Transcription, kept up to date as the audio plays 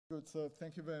Good, so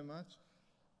thank you very much.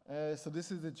 So this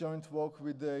is a joint work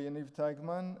with Yaniv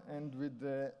Teigman and with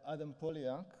Adam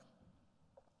Polyak.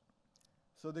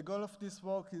 So the goal of this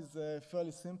work is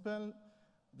fairly simple.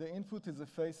 The input is a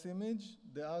face image.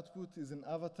 The output is an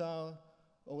avatar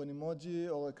or an emoji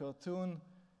or a cartoon.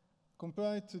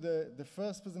 Compared to the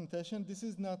first presentation, this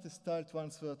is not a style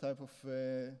transfer type of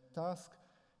task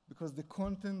because the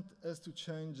content has to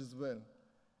change as well.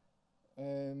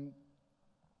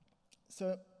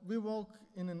 So we work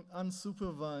in an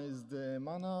unsupervised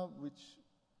manner, which,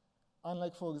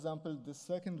 unlike, for example, the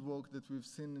second work that we've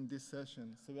seen in this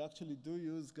session, so we actually do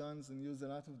use guns and use a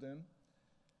lot of them.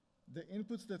 The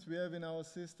inputs that we have in our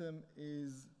system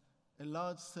is a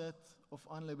large set of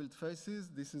unlabeled faces.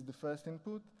 This is the first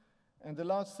input, and a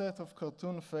large set of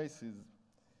cartoon faces.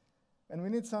 And we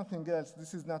need something else.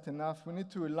 This is not enough. We need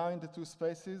to align the two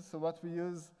spaces. So what we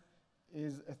use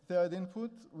is a third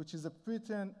input, which is a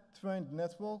pre-trained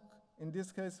network. In this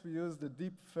case, we use the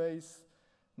deep face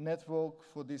network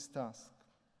for this task.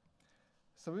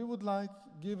 So we would like,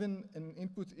 given an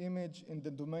input image in the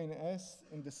domain S,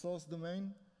 in the source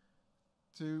domain,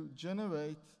 to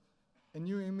generate a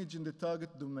new image in the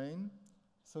target domain.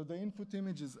 So the input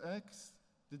image is X.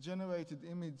 The generated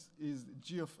image is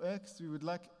G of X. We would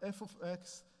like f of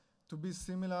X to be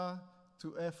similar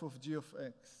to f of G of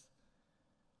X.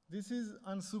 This is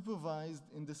unsupervised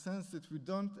in the sense that we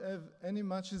don't have any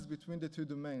matches between the two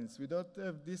domains. We don't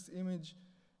have this image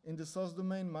in the source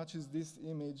domain matches this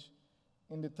image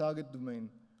in the target domain.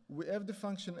 We have the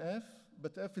function f,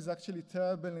 but f is actually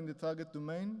terrible in the target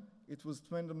domain. It was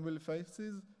trained on real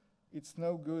faces. It's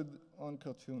no good on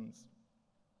cartoons.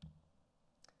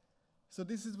 So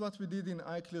this is what we did in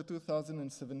iClear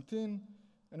 2017.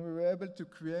 And we were able to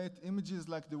create images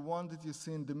like the one that you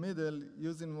see in the middle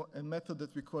using a method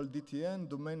that we call DTN,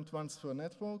 Domain Transfer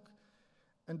Network.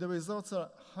 And the results are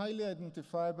highly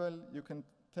identifiable. You can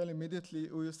tell immediately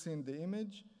who you see in the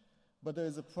image. But there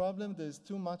is a problem. There is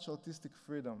too much artistic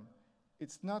freedom.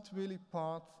 It's not really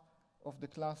part of the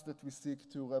class that we seek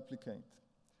to replicate.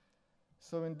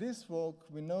 So in this work,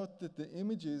 we note that the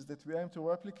images that we aim to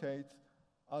replicate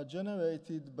are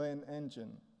generated by an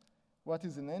engine. What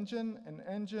is an engine? An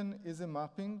engine is a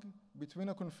mapping between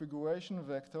a configuration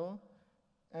vector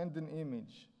and an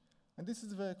image. And this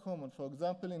is very common. For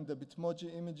example, in the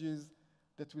Bitmoji images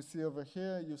that we see over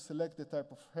here, you select the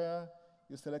type of hair,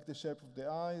 you select the shape of the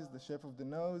eyes, the shape of the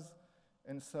nose,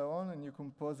 and so on, and you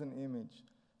compose an image.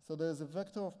 So there's a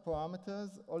vector of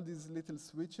parameters, all these little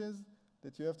switches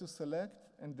that you have to select,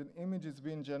 and an image is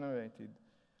being generated.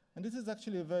 And this is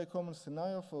actually a very common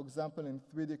scenario. For example, in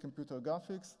 3D computer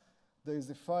graphics, there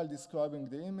is a file describing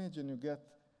the image, and you get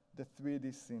the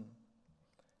 3D scene.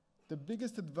 The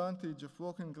biggest advantage of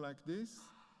working like this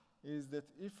is that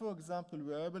if, for example,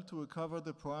 we are able to recover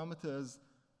the parameters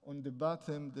on the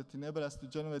bottom that enable us to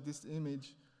generate this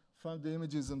image from the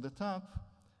images on the top,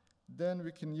 then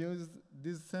we can use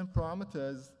these same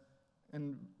parameters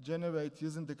and generate,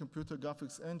 using the computer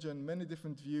graphics engine, many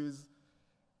different views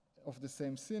of the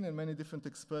same scene and many different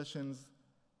expressions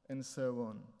and so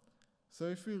on. So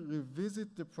if we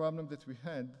revisit the problem that we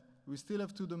had, we still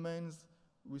have two domains.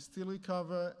 We still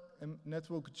recover a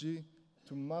network G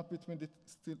to map between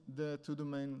the two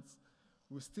domains.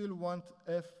 We still want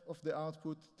f of the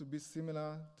output to be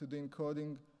similar to the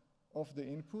encoding of the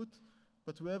input,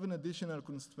 but we have an additional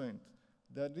constraint.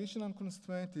 The additional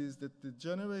constraint is that the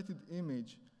generated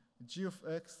image, G of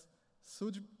X,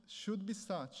 should be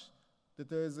such that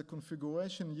there is a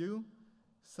configuration U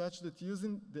such that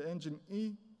using the engine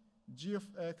E, G of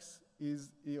X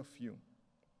is E of U.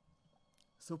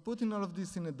 So putting all of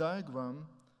this in a diagram,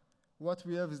 what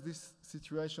we have is this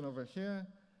situation over here.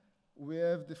 We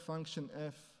have the function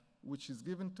f, which is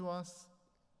given to us.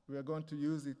 We are going to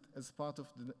use it as part of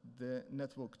the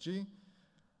network G.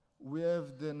 We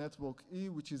have the network E,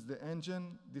 which is the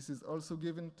engine. This is also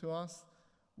given to us.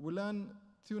 We learn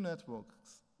two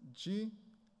networks, G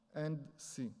and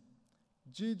C.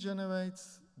 G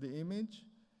generates the image.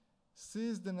 C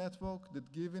is the network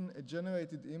that, given a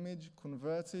generated image,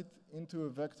 converts it into a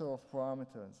vector of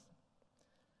parameters.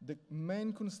 The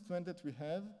main constraint that we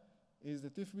have is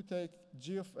that if we take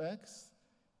G of X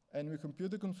and we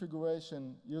compute the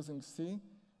configuration using C,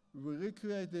 we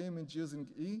recreate the image using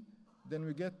E, then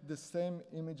we get the same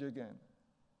image again.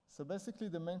 So basically,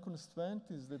 the main constraint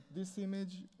is that this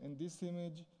image and this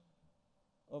image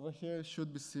over here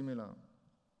should be similar.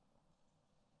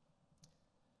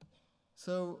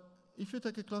 So if you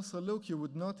take a closer look, you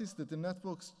would notice that the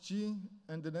networks G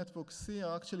and the network C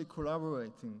are actually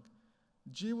collaborating.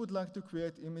 G would like to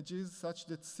create images such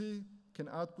that C can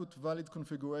output valid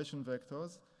configuration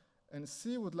vectors, and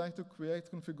C would like to create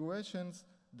configurations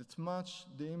that match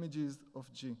the images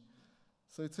of G.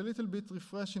 So it's a little bit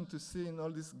refreshing to see in all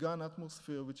this GAN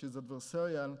atmosphere, which is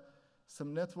adversarial,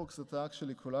 some networks that are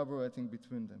actually collaborating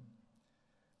between them.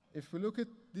 If we look at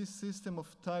this system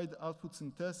of tied output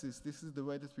synthesis, this is the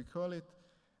way that we call it,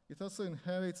 it also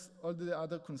inherits all the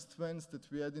other constraints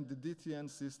that we had in the DTN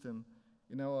system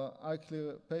in our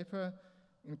iClear paper,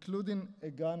 including a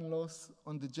GAN loss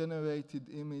on the generated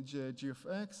image G of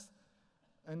X,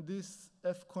 and this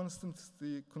F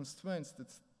constancy constraints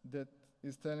that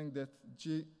is telling that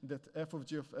f of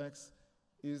G of X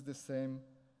is the same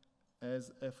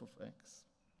as f of X.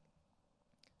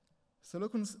 So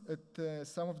look at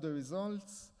some of the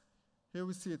results. Here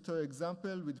we see a toy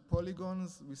example with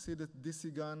polygons. We see that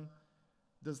DC GAN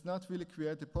does not really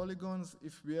create the polygons.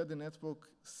 If we add the network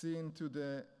C into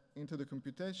the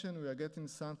computation, we are getting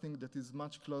something that is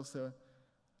much closer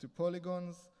to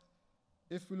polygons.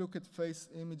 If we look at face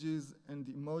images and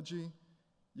emoji,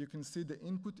 you can see the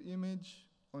input image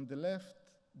on the left.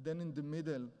 Then in the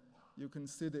middle, you can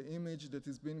see the image that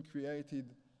is being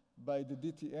created by the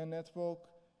DTN network.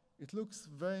 It looks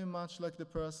very much like the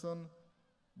person,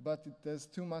 but it has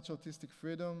too much artistic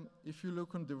freedom. If you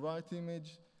look on the right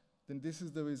image, then this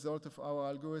is the result of our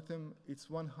algorithm. It's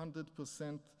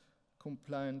 100%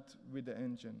 compliant with the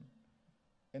engine.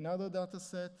 Another data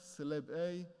set, Celeb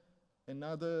A,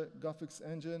 another graphics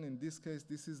engine. In this case,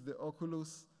 this is the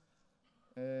Oculus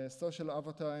social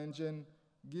avatar engine.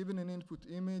 Given an input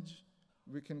image,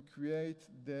 we can create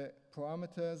the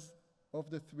parameters of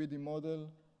the 3D model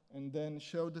and then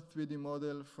show the 3D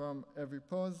model from every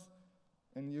pose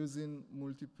and using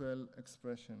multiple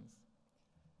expressions.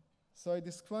 So I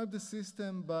described the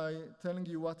system by telling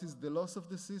you what is the loss of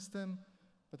the system,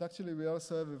 but actually we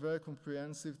also have a very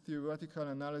comprehensive theoretical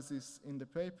analysis in the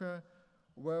paper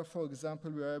where, for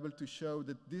example, we are able to show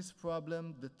that this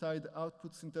problem, the tied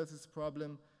output synthesis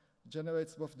problem,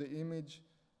 generates both the image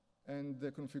and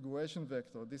the configuration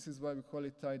vector. This is why we call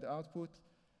it tied output.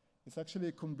 It's actually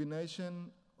a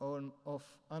combination of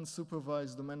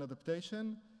unsupervised domain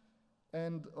adaptation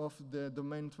and of the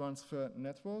domain transfer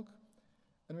network.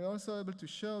 And we're also able to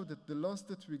show that the loss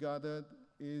that we gathered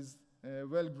is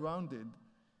well grounded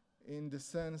in the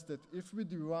sense that if we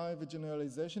derive a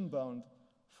generalization bound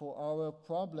for our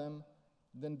problem,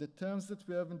 then the terms that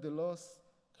we have in the loss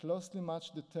closely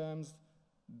match the terms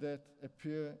that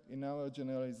appear in our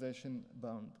generalization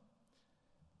bound.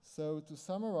 So to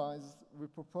summarize, we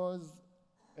propose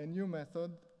a new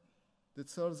method that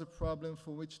solves a problem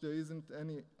for which there isn't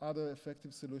any other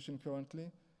effective solution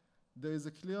currently. There is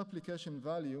a clear application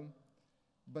value,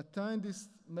 but tying this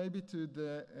maybe to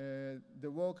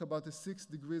the work about the 6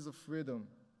 degrees of freedom.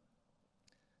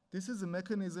 This is a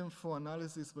mechanism for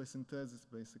analysis by synthesis,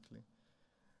 basically,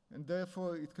 and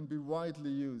therefore it can be widely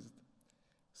used.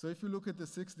 So if you look at the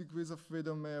 6 degrees of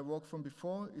freedom work from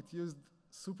before, it used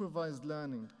supervised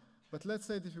learning. But let's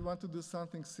say that if you want to do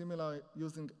something similar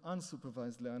using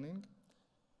unsupervised learning,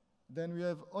 then we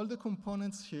have all the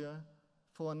components here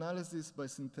for analysis by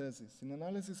synthesis. In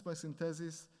analysis by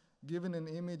synthesis, given an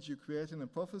image, you create an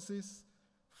hypothesis.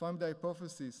 From the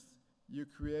hypothesis, you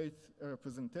create a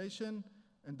representation,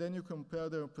 and then you compare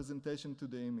the representation to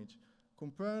the image.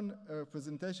 Comparing a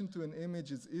representation to an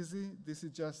image is easy. This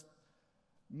is just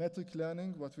metric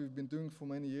learning, what we've been doing for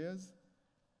many years.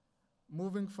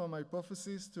 Moving from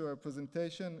hypothesis to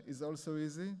representation is also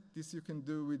easy. This you can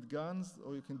do with GANs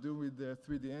or you can do with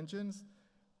 3D engines.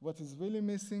 What is really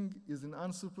missing is an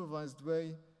unsupervised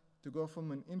way to go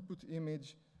from an input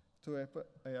image to a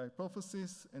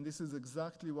hypothesis, and this is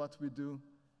exactly what we do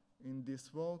in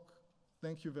this work.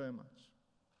 Thank you very much.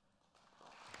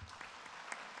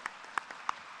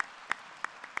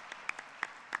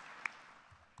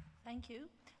 Thank you.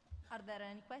 Are there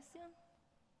any questions?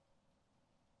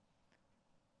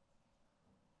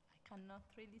 I cannot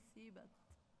really see, but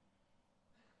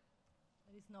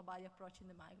there is nobody approaching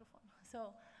the microphone.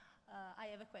 So I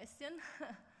have a question.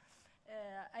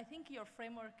 I think your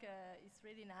framework is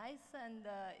really nice, and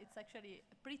it's actually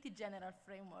a pretty general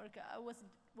framework. I was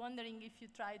wondering if you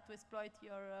tried to exploit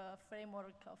your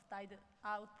framework of tied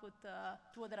output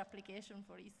to other applications,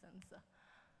 for instance.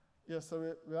 Yeah,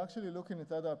 so we're actually looking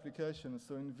at other applications.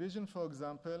 So in vision, for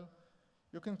example,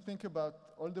 you can think about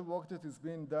all the work that is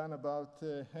being done about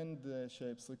hand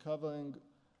shapes, recovering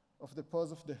of the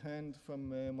pose of the hand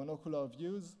from monocular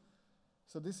views.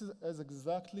 So this is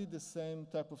exactly the same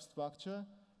type of structure.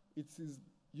 It is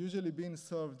usually being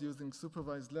solved using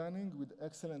supervised learning with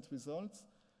excellent results.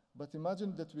 But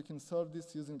imagine that we can solve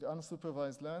this using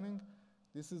unsupervised learning.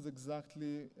 This is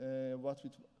exactly what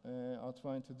we are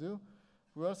trying to do.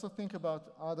 We also think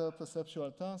about other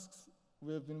perceptual tasks.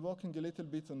 We have been working a little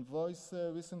bit on voice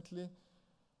recently,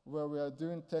 where we are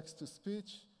doing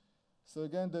text-to-speech. So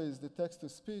again, there is the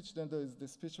text-to-speech, then there is the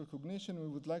speech recognition. We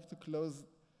would like to close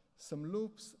some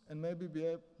loops and maybe be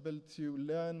able to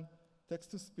learn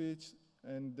text-to-speech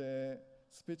and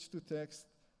speech-to-text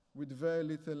with very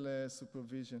little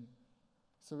supervision.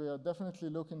 So we are definitely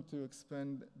looking to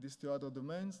expand this to other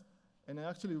domains. And I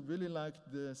actually really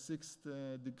liked the 6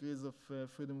 degrees of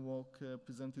freedom work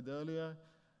presented earlier.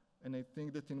 And I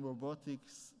think that in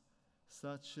robotics,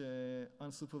 such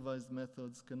unsupervised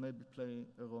methods can maybe play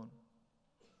a role.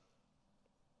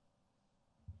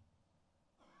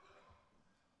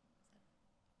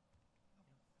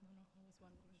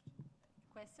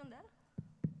 Question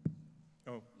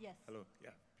there? Oh, yes. Hello. Yeah,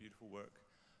 beautiful work.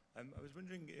 I was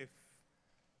wondering if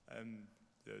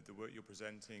the work you're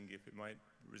presenting, if it might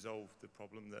resolve the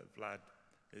problem that Vlad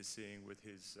is seeing with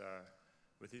his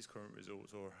current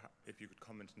results, or if you could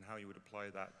comment on how you would apply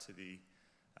that to the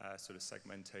sort of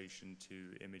segmentation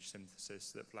to image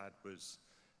synthesis that Vlad was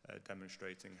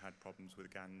demonstrating had problems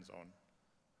with GANs on.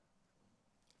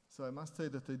 So I must say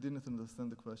that I didn't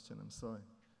understand the question. I'm sorry.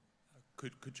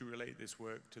 Could you relate this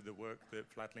work to the work that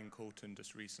Vladlin Colton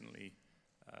just recently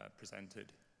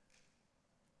presented?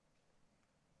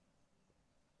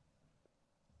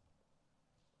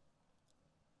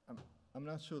 I'm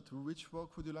not sure. To which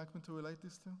work would you like me to relate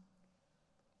this to?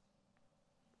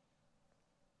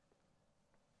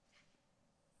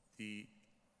 The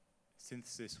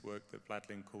synthesis work that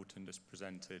Vladlin Colton just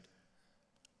presented.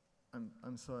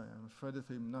 I'm sorry. I'm afraid that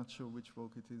I'm not sure which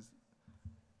work it is.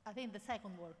 I think the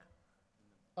second work.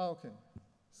 Oh, okay.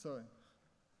 Sorry.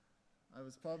 I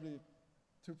was probably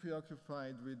too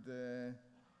preoccupied with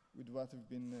what I've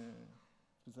been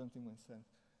presenting myself.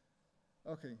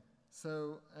 Okay.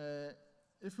 So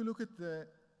if we look at the,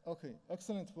 okay,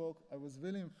 excellent work. I was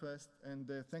really impressed, and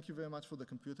thank you very much for the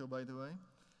computer, by the way.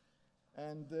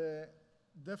 And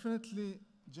definitely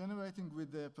generating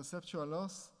with the perceptual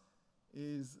loss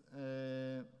is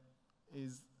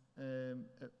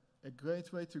a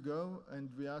great way to go, and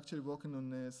we are actually working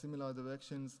on similar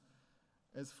directions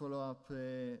as follow-up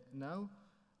now.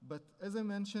 But as I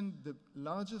mentioned, the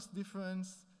largest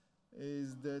difference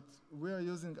is that we are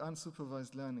using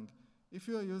unsupervised learning. If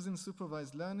you are using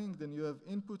supervised learning, then you have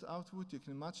input, output, you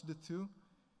can match the two.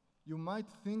 You might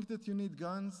think that you need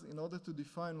GANs in order to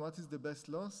define what is the best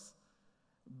loss,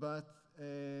 but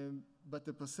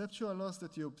the perceptual loss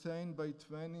that you obtain by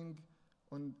training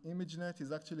on ImageNet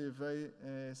is actually a very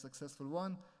successful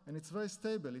one, and it's very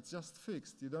stable. It's just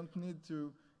fixed. You don't need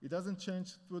to, it doesn't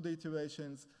change through the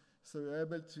iterations, so you're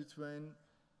able to train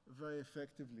very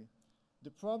effectively.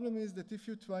 The problem is that if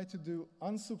you try to do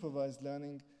unsupervised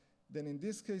learning, then in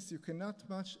this case, you cannot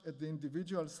match at the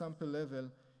individual sample level.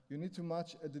 You need to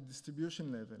match at the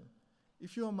distribution level.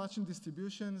 If you are matching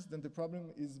distributions, then the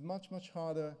problem is much, much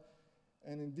harder.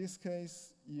 And in this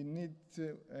case, you need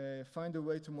to find a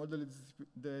way to model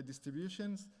the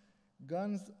distributions.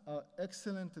 GANs are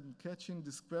excellent at catching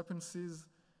discrepancies,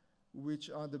 which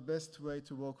are the best way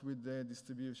to work with the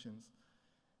distributions.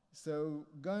 So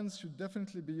GANs should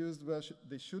definitely be used where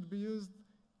they should be used.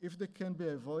 If they can be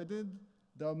avoided,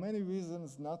 there are many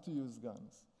reasons not to use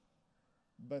GANs.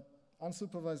 But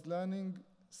unsupervised learning,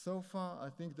 so far, I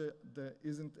think there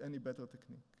isn't any better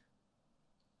technique.